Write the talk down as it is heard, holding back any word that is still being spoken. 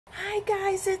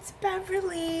guys, it's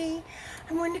Beverly.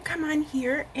 I wanted to come on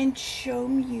here and show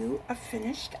you a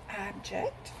finished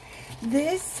object.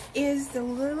 This is the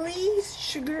Lily's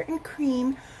Sugar and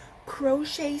Cream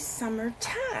Crochet Summer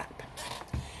Top.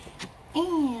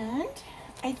 And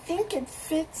I think it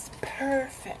fits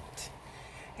perfect.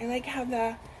 I like how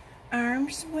the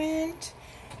arms went.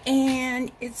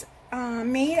 And it's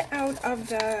made out of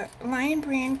the Lion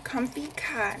Brand Comfy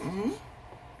Cotton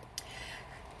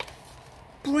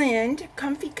blend,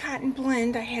 Comfy Cotton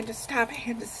blend. I had to stop, I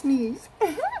had to sneeze.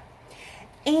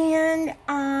 And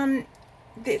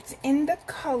it's in the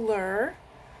color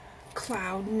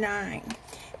Cloud 9.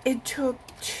 It took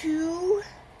 2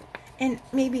 and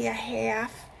maybe a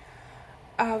half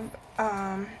of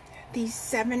these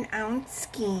 7-ounce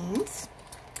skeins,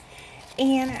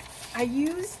 and I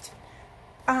used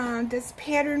this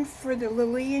pattern for the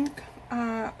Lily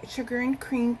and Sugar and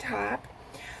Cream top.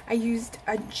 I used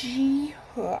a G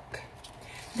hook.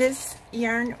 This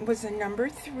yarn was a number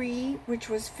 3, which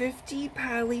was 50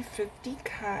 poly, 50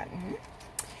 cotton.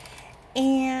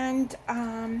 And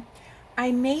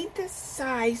I made this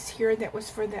size here that was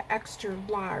for the extra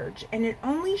large, and it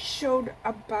only showed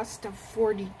a bust of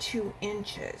 42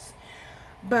 inches.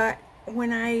 But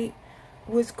when I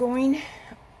was going,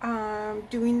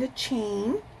 doing the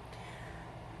chain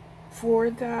for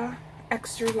the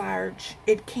extra large,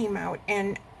 it came out,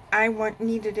 and I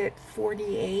needed it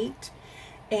 48,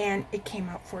 and it came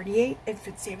out 48. It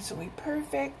fits absolutely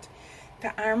perfect.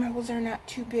 The armholes are not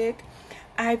too big.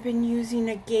 I've been using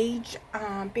a gauge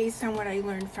based on what I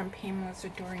learned from Pamela's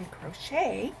Adoring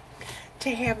Crochet to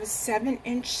have a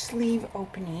 7-inch sleeve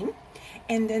opening,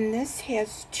 and then this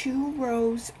has 2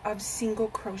 rows of single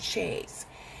crochets.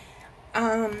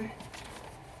 I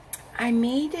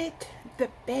made it, the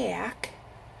back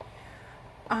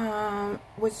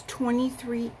was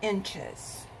 23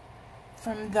 inches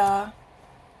from the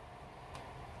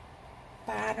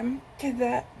bottom to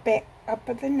the back up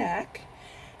of the neck.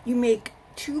 You make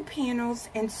 2 panels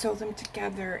and sew them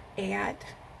together at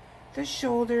the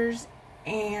shoulders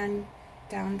and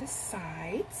down the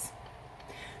sides.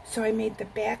 So I made the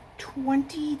back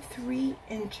 23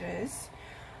 inches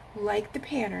like the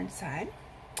pattern side.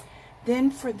 Then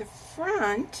for the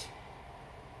front,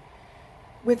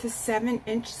 with a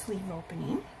 7-inch sleeve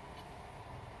opening,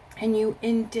 and you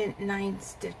indent 9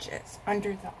 stitches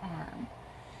under the arm.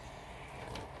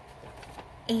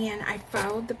 And I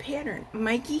followed the pattern.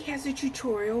 Mikey has a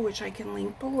tutorial which I can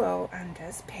link below on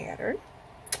this pattern.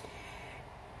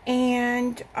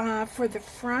 And for the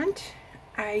front,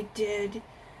 I did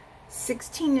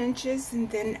 16 inches,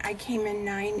 and then I came in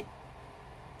 9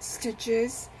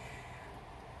 stitches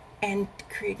and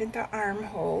created the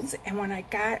armholes. And when I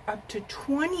got up to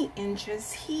 20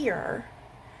 inches here,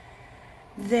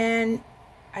 then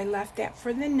I left that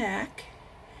for the neck,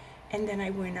 and then I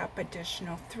went up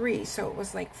additional 3, so it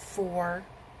was like 4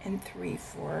 and 3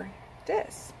 for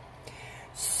this.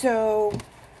 So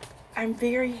I'm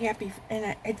very happy,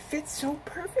 and it fits so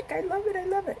perfect. I love it, I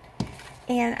love it.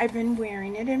 And I've been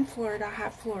wearing it in Florida,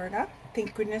 hot Florida.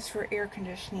 Thank goodness for air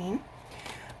conditioning.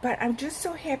 But I'm just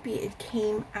so happy it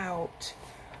came out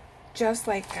just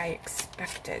like I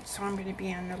expected. So I'm going to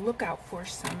be on the lookout for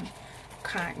some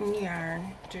cotton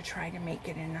yarn to try to make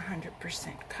it in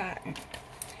 100% cotton.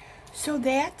 So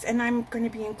that's, and I'm going to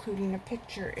be including a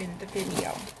picture in the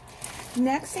video.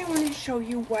 Next, I want to show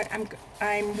you what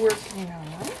I'm working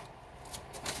on.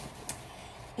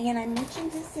 And I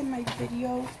mentioned this in my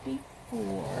videos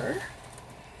before,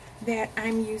 that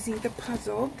I'm using the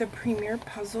puzzle, the Premier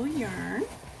puzzle yarn.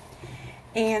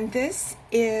 And this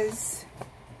is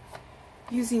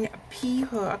using a P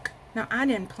hook. Now, I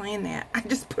didn't plan that. I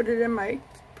just put it in my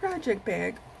project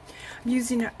bag. I'm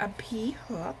using a P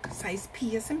hook, size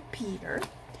P as in Peter.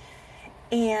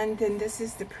 And then this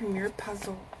is the Premier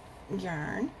puzzle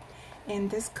yarn. And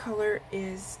this color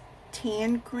is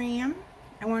Tangram.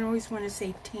 I always want to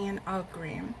say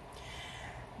Tanagram.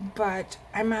 But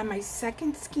I'm on my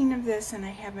 2nd skein of this, and I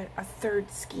have a 3rd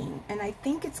skein, and I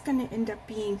think it's going to end up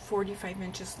being 45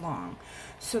 inches long,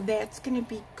 so that's going to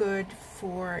be good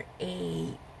for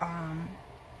a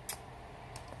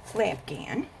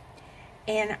flapgan.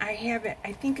 And I have it,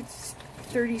 I think it's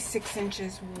 36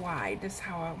 inches wide. That's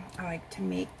how I like to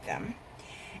make them.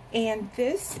 And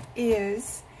this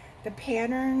is, the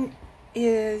pattern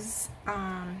is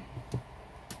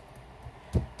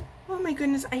oh my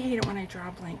goodness, I hate it when I draw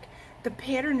a blank. The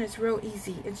pattern is real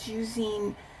easy. It's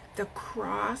using the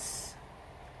cross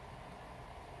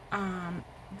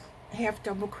half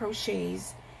double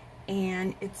crochets,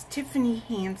 and it's Tiffany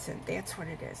Hansen. That's what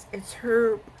it is. It's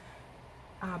her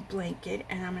blanket,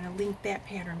 and I'm going to link that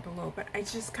pattern below, but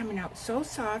it's just coming out so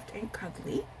soft and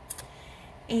cuddly,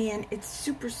 and it's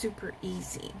super, super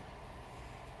easy.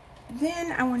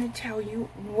 Then I want to tell you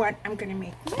what I'm going to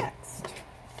make next.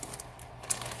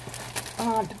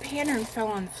 The pattern fell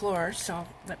on the floor, so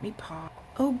let me pause.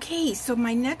 Okay, so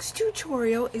my next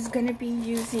tutorial is going to be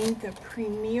using the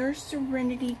Premier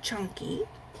Serenity Chunky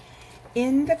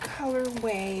in the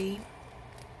colorway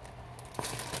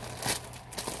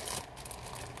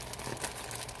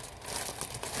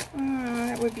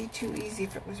that would be too easy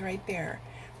if it was right there.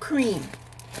 Cream.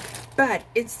 But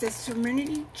it's the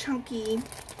Serenity Chunky,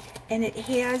 and it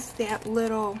has that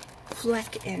little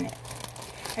fleck in it.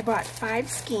 I bought 5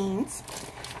 skeins.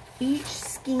 Each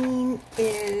skein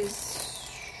is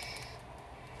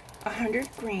 100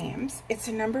 grams. It's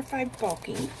a number 5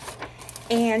 bulky,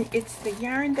 and it's the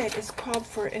yarn that is called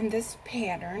for in this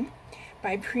pattern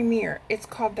by Premier. It's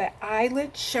called the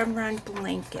Eyelet Chevron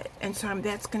blanket, and so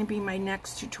that's going to be my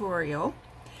next tutorial.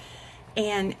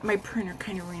 And my printer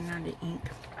kind of ran out of ink,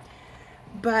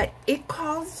 but it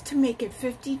calls to make it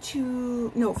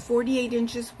 48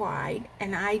 inches wide,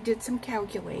 and I did some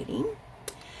calculating,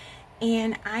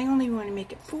 and I only want to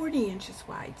make it 40 inches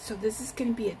wide. So this is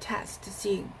going to be a test to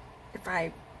see if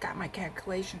I got my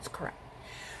calculations correct.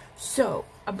 So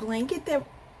a blanket that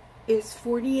is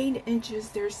 48 inches,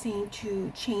 they're saying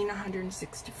to chain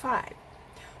 165.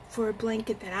 For a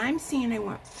blanket that I'm saying I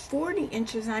want 40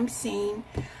 inches, I'm saying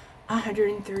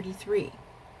 133.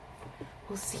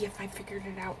 We'll see if I figured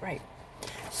it out right.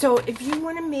 So if you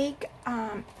want to make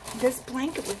this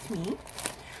blanket with me,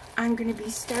 I'm going to be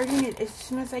starting it as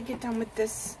soon as I get done with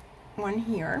this one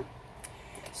here.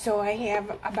 So I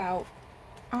have about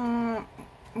 1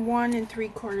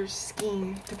 3/4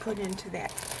 skein to put into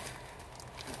that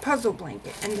puzzle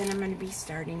blanket, and then I'm going to be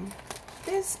starting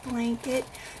this blanket.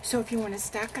 So if you want to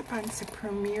stock up on some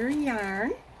Premier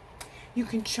yarn, you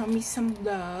can show me some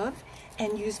love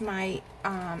and use my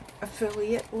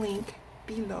affiliate link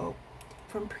below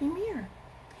from Premier.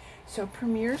 So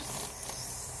Premier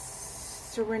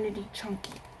Serenity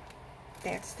Chunky,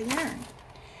 that's the yarn.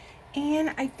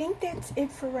 And I think that's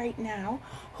it for right now.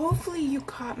 Hopefully you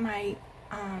caught my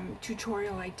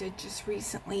tutorial I did just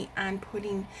recently on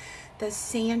putting the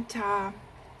Santa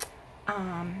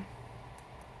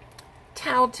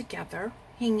towel together,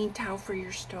 hanging towel for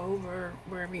your stove or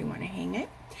wherever you want to hang it.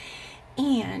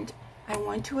 And I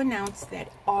want to announce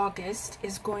that August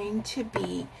is going to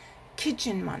be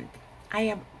kitchen month. I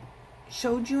have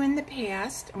showed you in the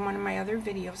past in one of my other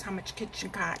videos how much kitchen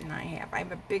cotton I have. I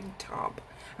have a big tub.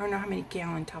 I don't know how many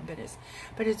gallon tub it is,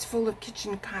 but it's full of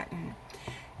kitchen cotton.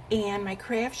 And my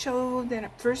craft show,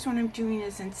 that first one I'm doing,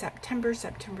 is in September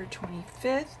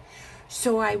 25th.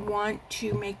 So I want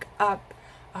to make up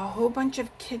a whole bunch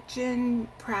of kitchen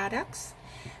products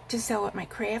to sell at my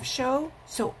craft show.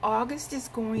 So August is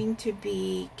going to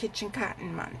be kitchen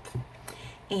cotton month,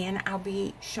 and I'll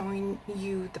be showing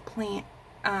you the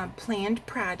planned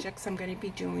projects I'm going to be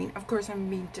doing. Of course, I'm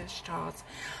going to be dish towels.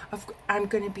 I'm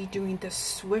going to be doing the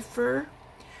Swiffer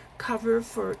cover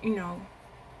for, you know,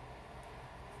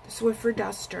 the Swiffer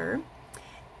duster,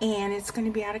 and it's going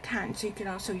to be out of cotton, so you could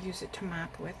also use it to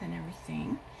mop with and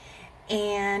everything.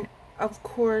 And of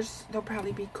course, there'll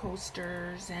probably be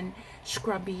coasters and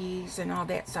scrubbies and all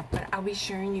that stuff, but I'll be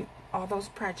sharing you all those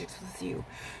projects with you.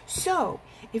 So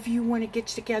if you want to get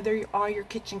together all your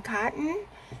kitchen cotton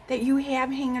that you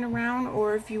have hanging around,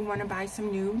 or if you want to buy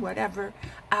some new, whatever,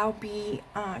 I'll be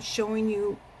showing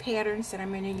you patterns that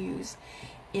I'm going to use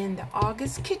in the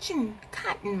August kitchen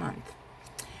cotton month.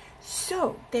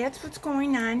 So that's what's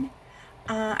going on.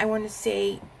 I want to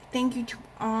say thank you to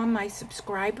all my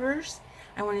subscribers.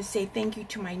 I want to say thank you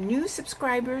to my new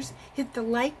subscribers. Hit the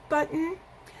like button.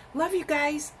 Love you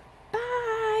guys.